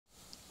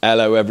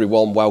Hello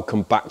everyone,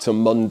 welcome back to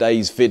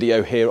Monday's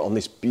video here on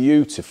this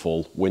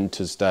beautiful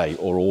winter's day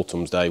or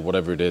autumn's day,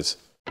 whatever it is.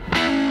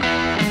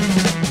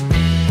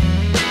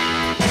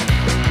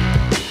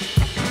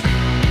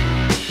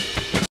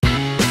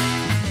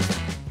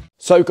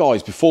 So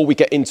guys, before we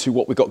get into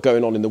what we've got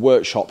going on in the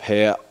workshop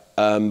here,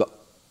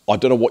 I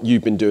don't know what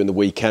you've been doing the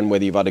weekend,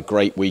 whether you've had a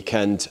great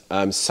weekend.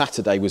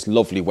 Saturday was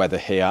lovely weather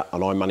here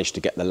and I managed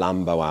to get the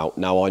Lambo out.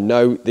 Now I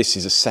know this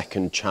is a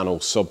second channel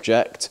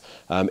subject.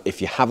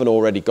 If you haven't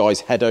already,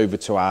 guys, head over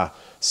to our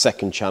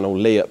second channel,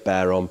 Lee at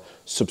Bareham,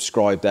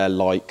 subscribe there,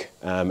 like,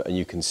 and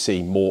you can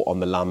see more on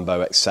the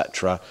Lambo,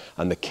 etc.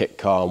 and the kit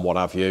car and what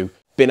have you.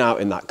 Been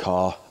out in that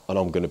car and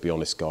I'm going to be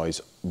honest, guys,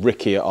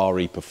 Ricky at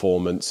RE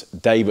Performance,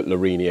 Dave at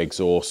Larini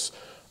Exhaust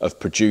have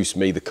produced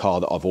me the car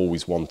that I've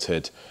always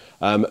wanted.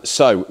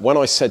 So when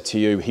I said to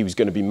you he was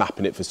going to be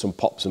mapping it for some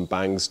pops and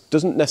bangs,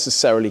 doesn't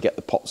necessarily get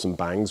the pops and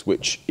bangs,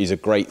 which is a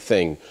great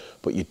thing,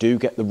 but you do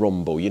get the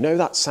rumble. You know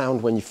that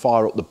sound when you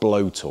fire up the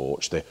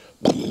blowtorch,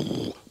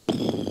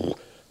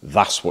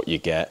 that's what you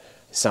get.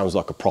 It sounds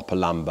like a proper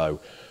Lambo.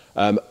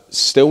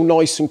 Still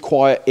nice and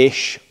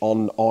quiet-ish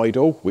on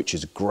idle, which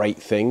is a great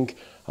thing.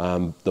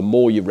 The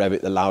more you rev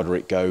it, the louder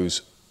it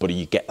goes, but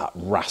you get that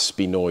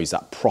raspy noise,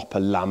 that proper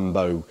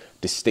Lambo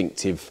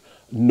distinctive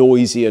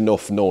noisy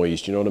enough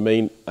noise, do you know what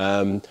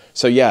I mean?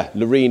 So yeah,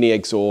 Larini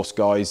Exhaust,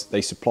 guys,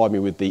 they supplied me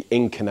with the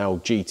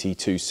Inconel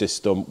GT2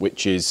 system,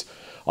 which is,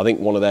 I think,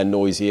 one of their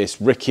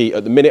noisiest. Ricky,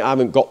 at the minute, I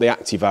haven't got the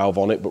ActiValve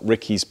on it, but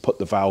Ricky's put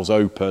the valves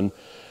open,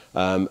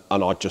 and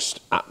I just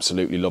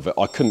absolutely love it.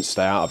 I couldn't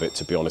stay out of it,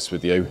 to be honest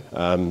with you.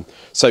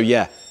 So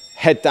yeah,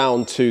 head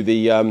down to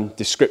the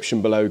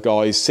description below,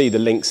 guys. See the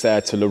links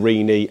there to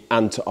Larini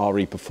and to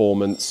RE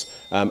Performance.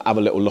 Have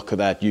a little look at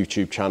their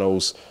YouTube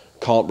channels.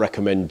 Can't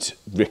recommend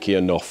Ricky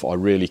enough, I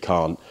really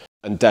can't.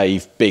 And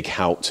Dave, big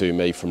help to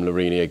me from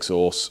Larini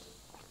Exhaust.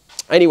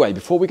 Anyway,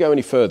 before we go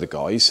any further,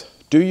 guys,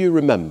 do you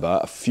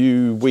remember a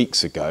few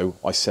weeks ago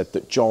I said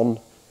that John,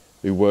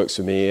 who works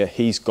with me here,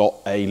 he's got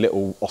a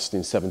little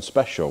Austin 7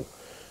 Special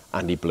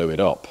and he blew it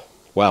up?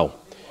 Well,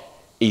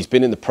 he's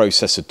been in the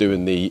process of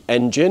doing the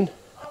engine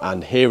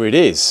and here it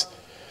is.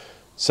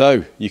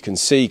 So you can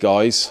see,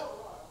 guys,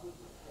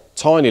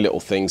 tiny little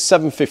thing,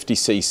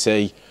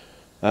 750cc.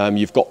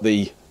 You've got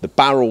the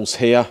barrels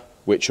here,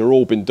 which are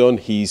all been done.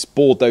 He's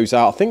bored those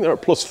out. I think they're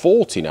at plus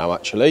 40 now,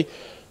 actually.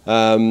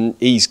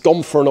 He's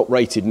gone for an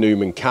uprated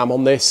Newman cam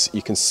on this.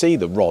 You can see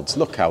the rods.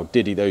 Look how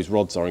diddy those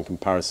rods are in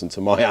comparison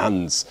to my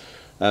hands.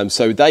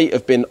 So they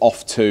have been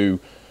off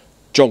to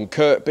John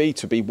Kirkby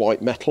to be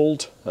white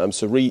metalled.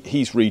 So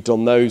he's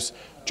redone those.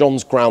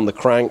 John's ground the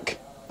crank.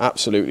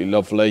 Absolutely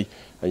lovely.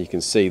 And you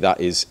can see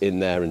that is in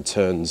there and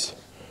turns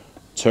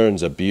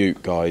a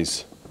beaut,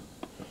 guys.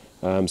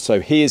 So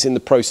he is in the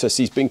process.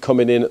 He's been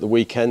coming in at the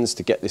weekends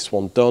to get this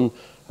one done.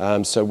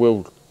 So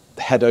we'll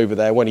head over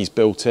there when he's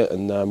built it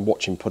and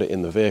watch him put it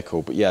in the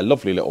vehicle. But yeah,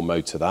 lovely little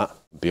motor that.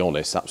 To be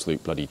honest,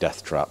 absolute bloody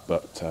death trap,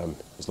 but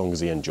as long as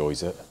he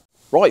enjoys it.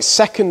 Right,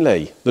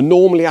 secondly, the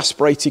normally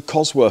aspirated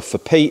Cosworth for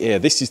Pete here.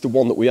 This is the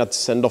one that we had to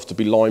send off to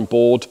be line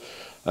bored.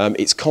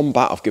 It's come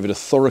back. I've given it a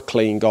thorough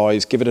clean,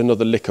 guys. Give it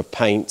another lick of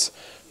paint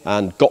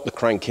and got the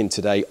crank in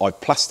today.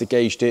 I've plastic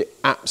gauged it,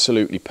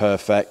 absolutely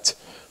perfect.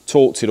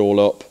 Torqued it all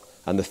up.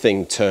 And the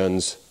thing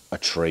turns a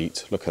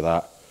treat. Look at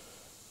that.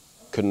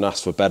 Couldn't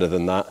ask for better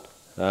than that.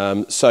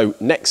 So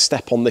next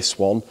step on this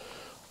one,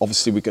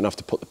 obviously we're going to have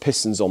to put the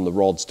pistons on the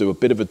rods, do a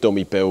bit of a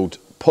dummy build,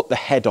 put the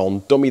head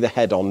on, dummy the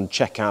head on,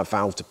 check our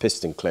valve to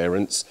piston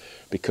clearance,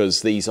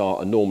 because these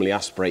are a normally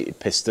aspirated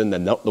piston. They're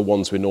not the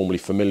ones we're normally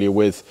familiar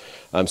with.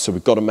 So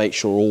we've got to make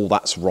sure all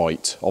that's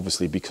right,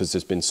 obviously, because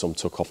there's been some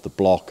took off the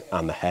block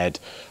and the head.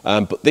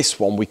 But this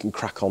one we can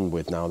crack on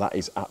with now. That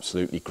is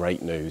absolutely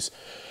great news.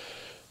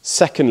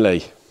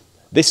 Secondly,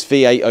 this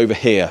V8 over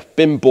here,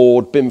 been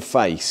bored, been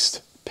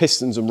faced,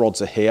 pistons and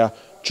rods are here.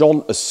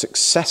 John has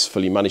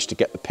successfully managed to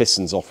get the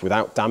pistons off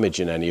without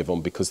damaging any of them,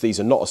 because these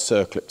are not a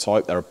circlip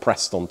type, they're a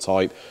pressed on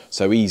type.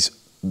 So he's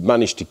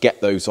managed to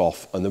get those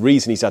off. And the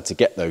reason he's had to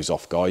get those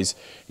off, guys,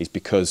 is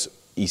because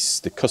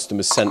the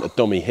customer's sent a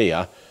dummy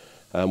here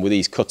with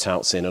these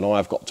cutouts in, and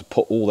I've got to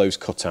put all those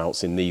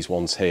cutouts in these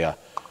ones here.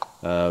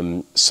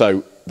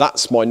 So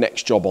that's my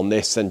next job on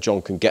this. Then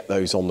John can get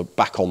those on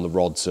back on the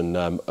rods and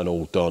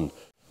all done.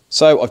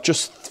 So I've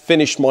just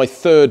finished my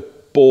third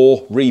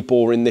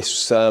rebore in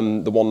this,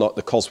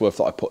 the Cosworth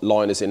that I put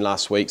liners in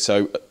last week.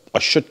 So I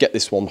should get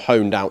this one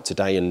honed out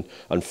today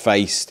and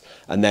faced.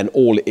 And then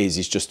all it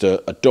is just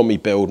a dummy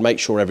build, make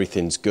sure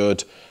everything's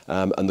good,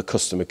 and the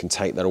customer can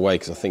take that away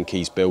because I think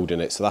he's building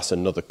it. So that's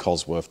another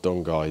Cosworth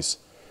done, guys.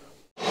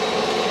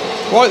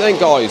 Right then,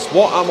 guys,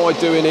 what am I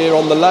doing here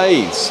on the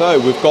lathe? So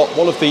we've got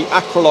one of the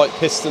acrylite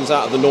pistons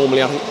out of the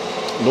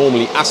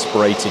normally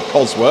aspirated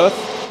Cosworth.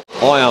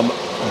 I am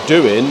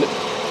doing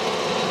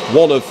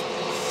one of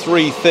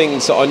three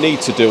things that I need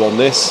to do on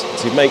this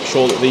to make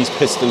sure that these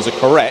pistons are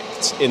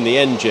correct in the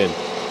engine.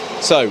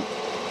 So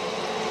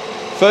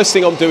first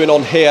thing I'm doing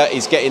on here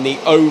is getting the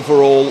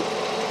overall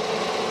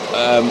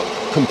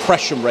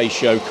compression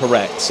ratio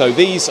correct. So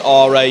these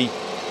are a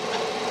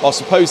I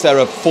suppose they're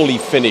a fully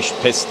finished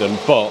piston,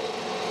 but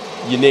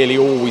you nearly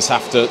always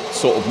have to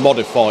sort of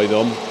modify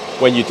them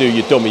when you do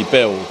your dummy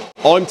build.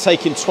 I'm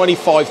taking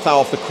 25 thou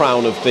off the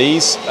crown of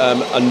these,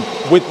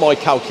 and with my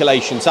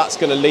calculations, that's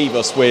going to leave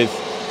us with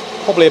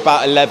probably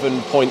about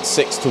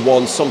 11.6 to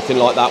 1, something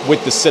like that,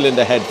 with the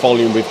cylinder head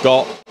volume we've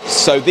got.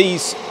 So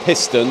these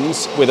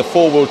pistons with a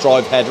four-wheel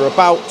drive head are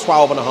about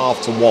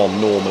 12.5 to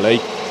 1 normally,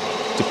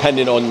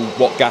 depending on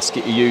what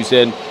gasket you're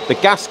using. The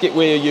gasket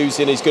we're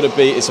using is going to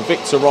be, it's a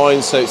Victor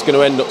Rhine, so it's going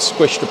to end up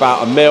squished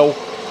about 1 mil,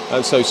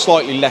 and so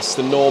slightly less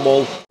than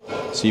normal.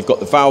 So you've got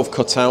the valve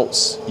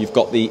cutouts, you've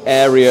got the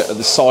area at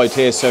the side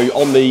here. So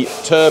on the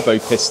turbo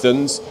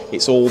pistons,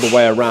 it's all the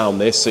way around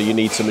this, so you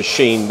need to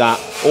machine that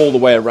all the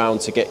way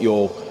around to get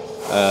your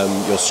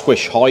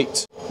squish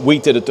height. We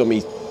did a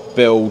dummy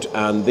build,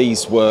 and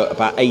these were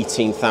about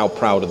 18 thou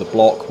proud of the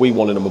block. We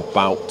wanted them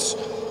about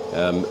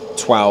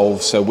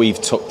 12, so we've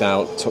took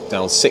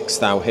down 6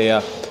 thou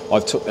here.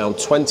 I've took down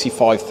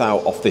 25 thou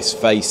off this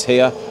face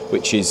here,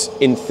 which is,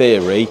 in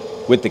theory,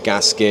 with the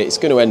gasket, it's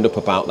going to end up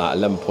about that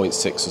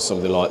 11.6 or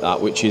something like that,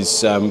 which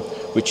is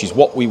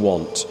what we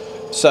want.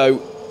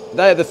 So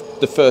they're the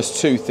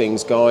first two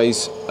things,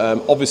 guys.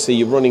 Obviously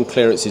your running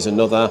clearance is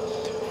another,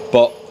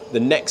 but the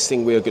next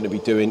thing we're going to be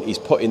doing is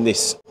putting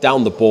this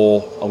down the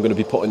bore. I'm going to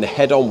be putting the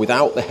head on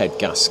without the head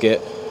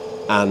gasket,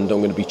 and I'm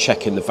going to be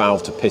checking the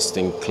valve to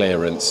piston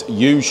clearance.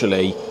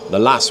 Usually the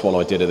last one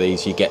I did of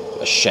these, you get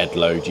a shed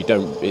load. You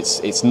don't,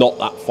 it's not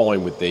that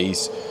fine with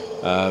these.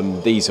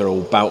 These are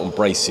all Boughton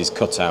braces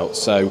cut out,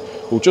 so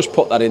we'll just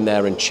put that in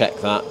there and check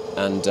that,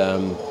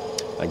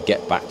 and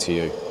get back to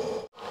you.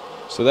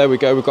 So there we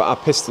go, we've got our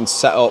piston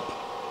set up.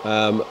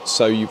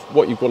 So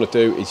what you've got to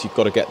do is you've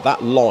got to get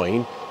that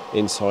line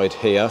inside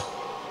here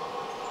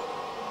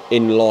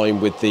in line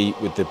with the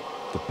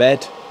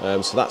bed,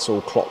 so that's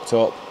all clocked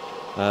up,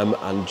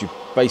 and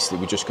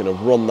we're just going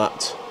to run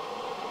that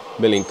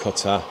milling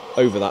cutter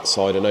over that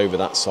side and over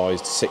that side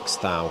to 6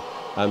 thou.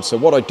 So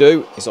what I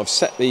do is I've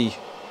set the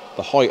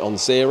height on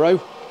 0.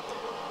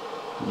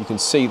 You can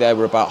see there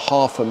we're about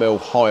 0.5 mil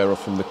higher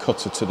from the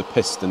cutter to the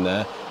piston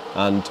there,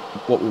 and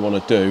what we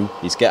want to do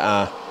is get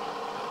our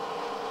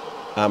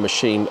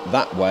machine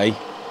that way,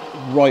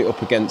 right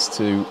up against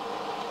to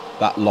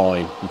that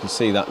line. You can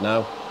see that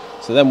now.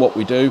 So then what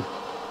we do,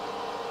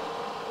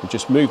 we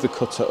just move the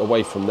cutter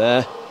away from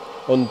there,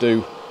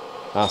 undo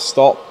our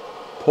stop,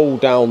 pull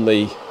down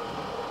the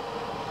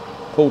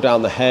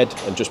head,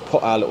 and just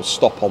put our little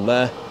stop on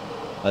there,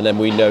 and then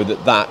we know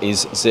that that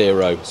is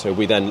 0. So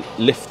we then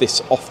lift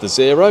this off the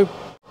 0,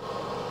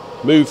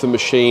 move the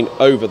machine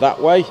over that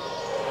way.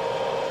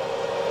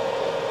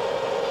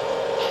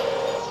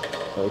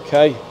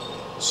 Okay,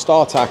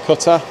 start our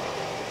cutter,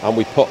 and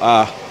we put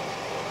our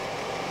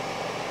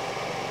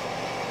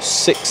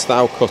 6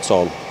 thou cut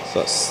on. So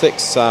that's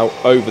 6 thou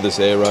over the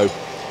 0,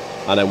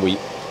 and then we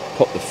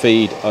put the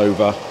feed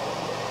over.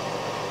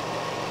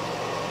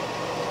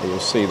 And you'll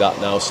see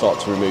that now start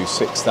to remove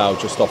 6 thou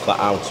just off that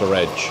outer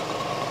edge,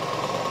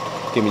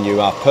 giving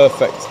you our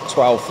perfect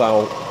 12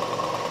 thou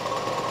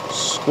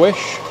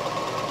squish.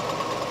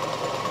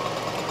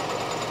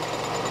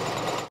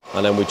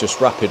 And then we just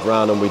wrap it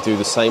round, and we do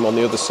the same on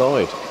the other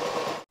side.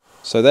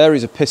 So there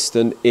is a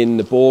piston in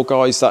the bore,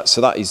 guys. So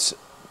that is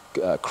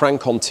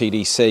crank on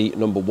TDC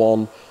number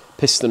 1,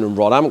 piston and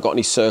rod. I haven't got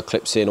any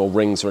circlips in or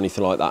rings or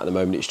anything like that at the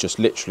moment. It's just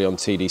literally on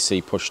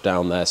TDC pushed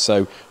down there.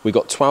 So we've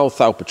got 12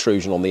 thou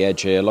protrusion on the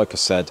edge here. Like I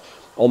said,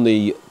 on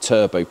the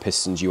turbo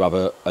pistons you have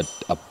a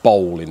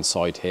bowl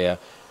inside here,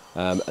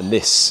 and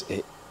this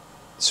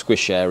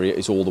squish area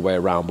is all the way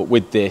around. But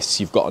with this,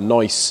 you've got a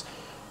nice,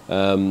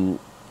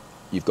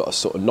 you've got a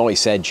sort of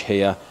nice edge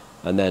here,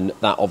 and then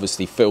that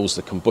obviously fills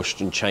the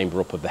combustion chamber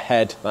up of the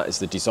head. That is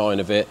the design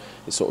of it.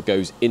 It sort of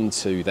goes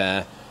into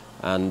there,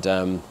 and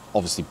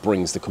obviously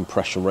brings the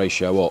compression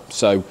ratio up.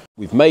 So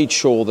we've made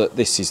sure that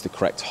this is the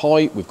correct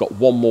height. We've got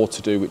one more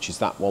to do, which is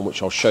that one,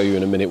 which I'll show you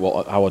in a minute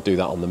how I do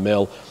that on the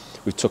mill.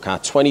 We took our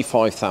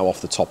 25 thou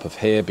off the top of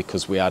here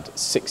because we had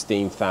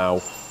 16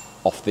 thou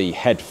off the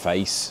head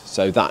face.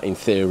 So that in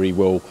theory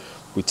we're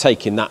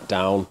taking that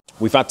down.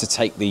 We've had to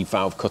take the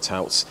valve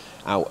cutouts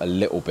out a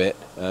little bit,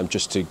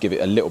 just to give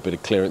it a little bit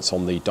of clearance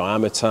on the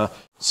diameter.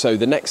 So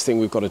the next thing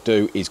we've got to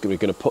do is we're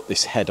going to put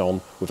this head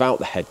on without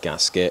the head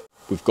gasket.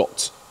 We've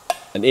got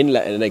an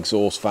inlet and an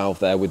exhaust valve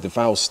there with the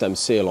valve stem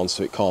seal on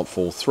so it can't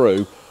fall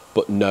through,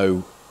 but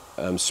no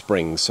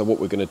springs. So what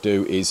we're going to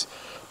do is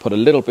put a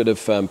little bit of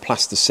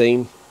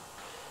plasticine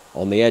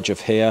on the edge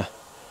of here,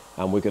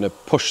 and we're going to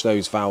push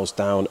those valves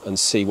down and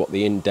see what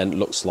the indent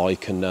looks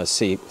like, and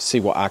see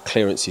what our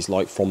clearance is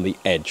like from the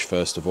edge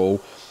first of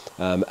all,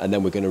 and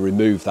then we're going to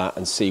remove that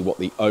and see what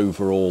the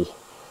overall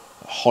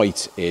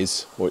height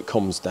is, or it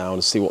comes down,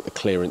 and see what the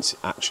clearance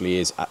actually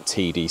is at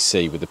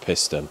TDC with the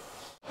piston.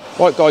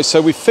 Right guys,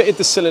 so we've fitted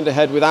the cylinder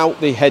head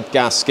without the head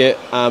gasket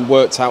and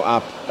worked out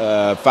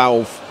our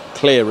valve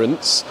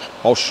clearance.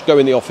 I'll go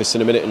in the office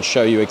in a minute and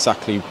show you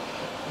exactly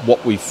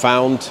what we've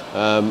found,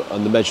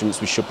 and the measurements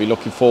we should be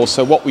looking for.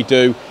 So what we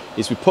do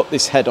is we put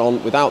this head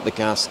on without the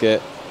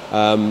gasket,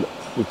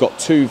 we've got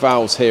two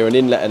valves here, an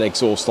inlet and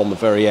exhaust on the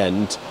very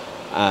end,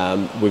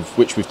 with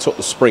which we've took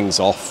the springs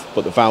off,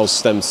 but the valve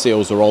stem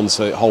seals are on,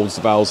 so it holds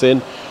the valves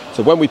in.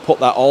 So when we put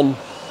that on,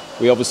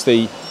 we have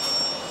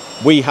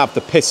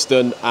the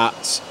piston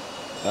at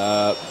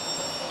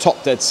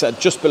top dead center,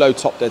 just below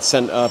top dead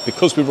center.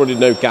 Because we're running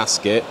no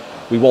gasket,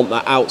 we want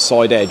that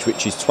outside edge,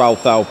 which is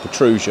 12th valve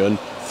protrusion,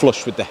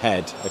 flush with the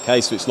head. Okay,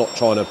 so it's not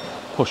trying to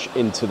push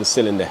into the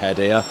cylinder head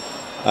here.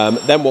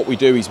 Then what we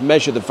do is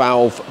measure the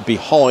valve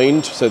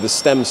behind, so the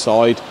stem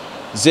side,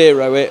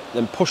 zero it,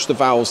 then push the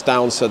valves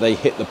down so they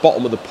hit the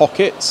bottom of the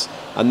pockets,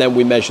 and then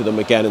we measure them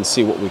again and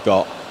see what we've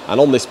got. And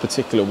on this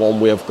particular one,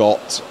 we have got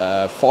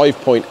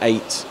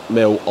 5.8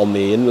 mil on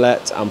the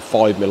inlet and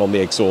 5 mil on the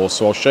exhaust.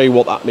 So I'll show you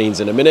what that means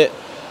in a minute.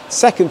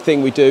 Second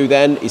thing we do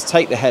then is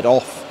take the head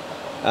off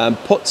and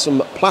put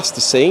some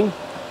plasticine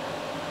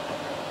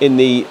in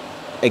the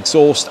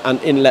exhaust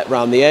and inlet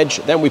around the edge.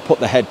 Then we put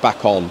the head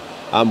back on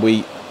and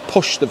we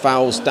push the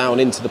valves down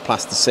into the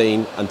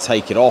plasticine and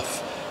take it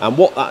off. And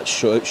what that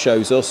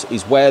shows us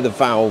is where the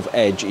valve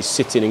edge is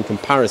sitting in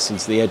comparison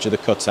to the edge of the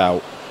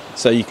cutout.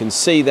 So you can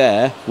see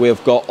there,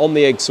 we've got on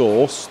the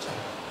exhaust,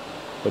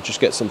 I'll just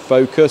get some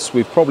focus,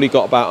 we've probably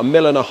got about 1.5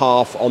 mil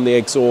on the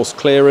exhaust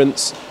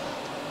clearance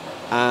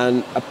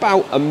and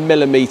about 1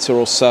 millimetre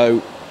or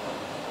so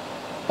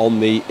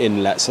on the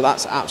inlet. So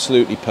that's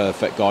absolutely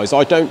perfect, guys.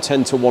 I don't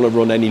tend to want to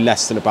run any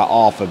less than about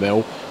 0.5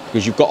 mil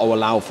because you've got to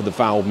allow for the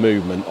valve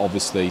movement,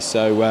 obviously.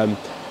 So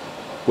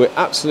we're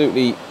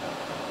absolutely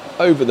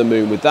over the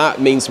moon with that.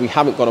 It means we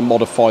haven't got to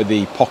modify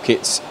the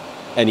pockets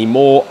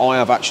anymore. I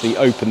have actually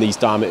opened these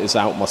diameters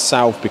out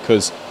myself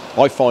because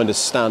I find as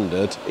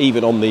standard,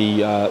 even on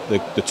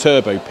the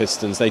turbo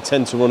pistons, they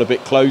tend to run a bit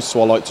close,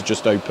 so I like to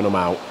just open them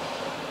out.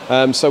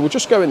 So we'll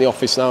just go in the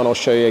office now and I'll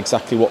show you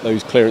exactly what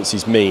those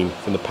clearances mean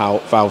from the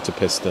valve to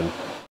piston.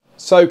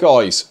 So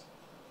guys,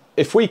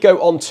 if we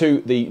go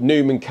onto the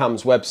Newman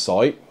Cams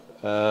website,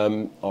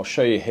 I'll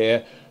show you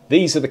here.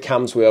 These are the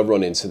cams we are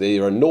running. So they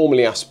are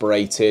normally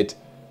aspirated,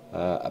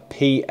 a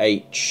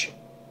PH2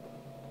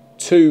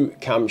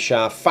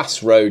 camshaft,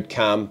 fast road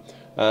cam,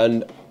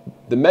 and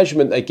the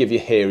measurement they give you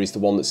here is the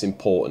one that's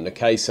important.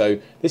 Okay, so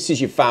this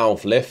is your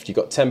valve lift. You've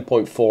got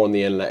 10.4 on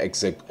the inlet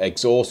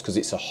exhaust because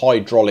it's a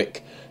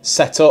hydraulic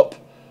setup.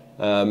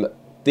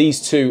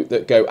 These two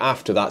that go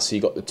after that, so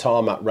you've got the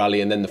tarmac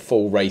rally and then the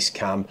full race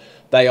cam,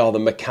 they are the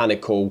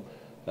mechanical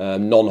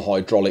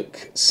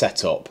non-hydraulic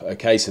setup.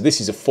 Okay, so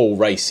this is a full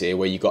race here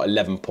where you've got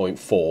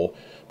 11.4,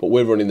 but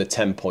we're running the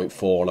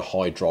 10.4 on a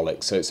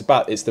hydraulic, so it's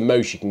the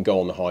most you can go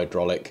on the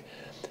hydraulic.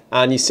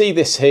 And you see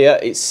this here,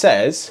 it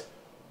says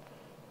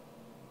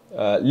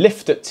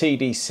lift at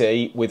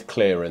TDC with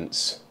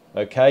clearance.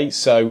 Okay,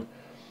 so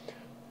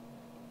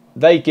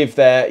they give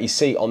there, you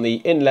see on the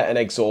inlet and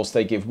exhaust,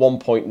 they give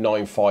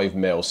 1.95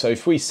 mil. So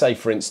if we say,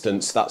 for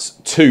instance, that's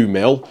 2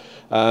 mil,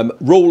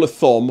 rule of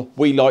thumb,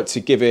 we like to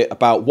give it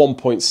about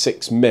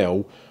 1.6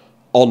 mil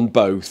on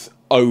both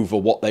over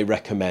what they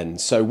recommend.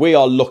 So we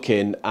are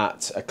looking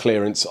at a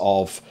clearance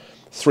of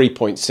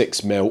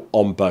 3.6 mil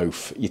on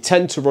both. You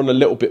tend to run a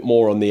little bit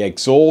more on the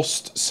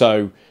exhaust,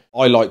 so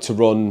I like to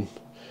run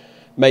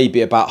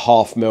maybe about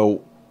 0.5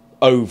 mil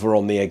over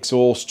on the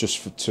exhaust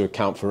just to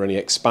account for any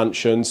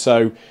expansion.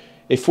 So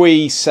if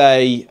we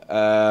say,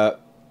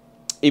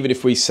 even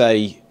if we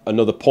say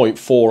another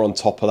 0.4 on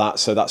top of that,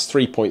 so that's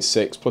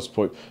 3.6 plus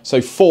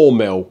so 4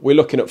 mil, we're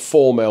looking at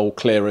 4 mil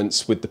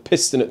clearance with the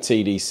piston at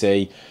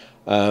TDC.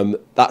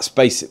 That's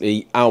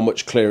basically how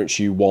much clearance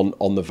you want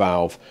on the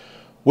valve.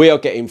 We are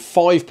getting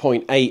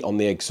 5.8 on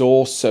the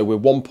exhaust, so we're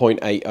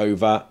 1.8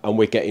 over, and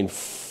we're getting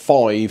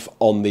 5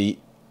 on the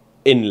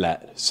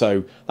inlet,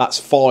 so that's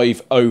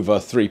 5 over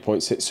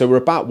 3.6, so we're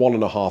about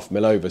 1.5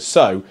 mil over.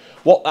 So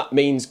what that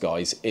means,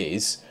 guys,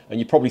 is,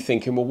 and you're probably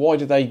thinking, well, why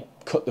do they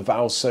cut the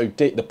valve so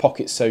deep, the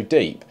pockets so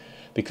deep?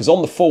 Because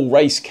on the full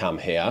race cam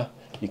here,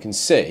 you can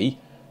see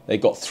they've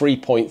got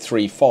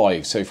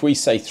 3.35. So if we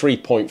say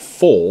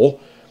 3.4,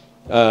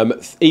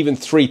 even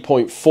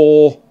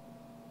 3.4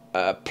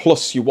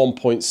 plus your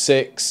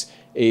 1.6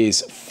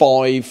 is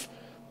 5.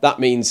 That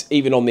means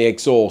even on the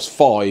exhaust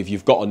 5,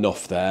 you've got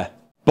enough there.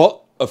 But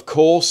of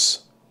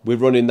course, we're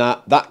running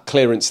that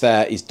clearance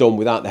there is done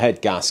without the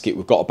head gasket.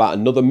 We've got about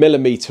another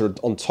millimetre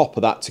on top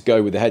of that to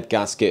go with the head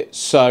gasket.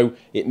 So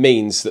it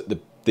means that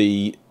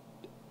the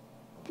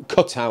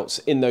cutouts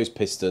in those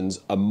pistons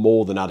are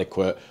more than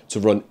adequate to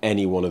run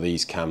any one of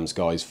these cams,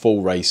 guys,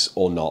 full race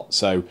or not.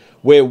 So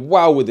we're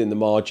well within the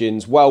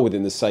margins, well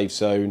within the safe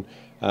zone.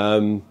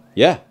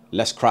 Yeah,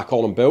 let's crack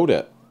on and build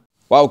it.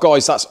 Well,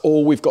 guys, that's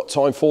all we've got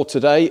time for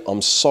today.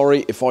 I'm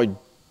sorry if I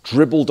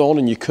dribbled on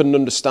and you couldn't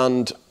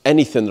understand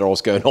anything that I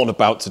was going on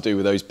about to do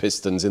with those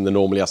pistons in the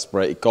normally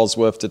aspirated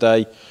Cosworth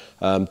today.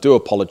 Do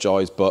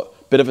apologise,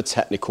 but bit of a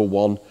technical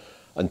one.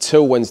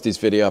 Until Wednesday's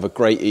video, have a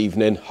great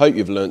evening. Hope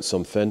you've learnt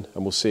something,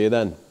 and we'll see you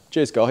then.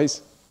 Cheers,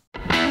 guys.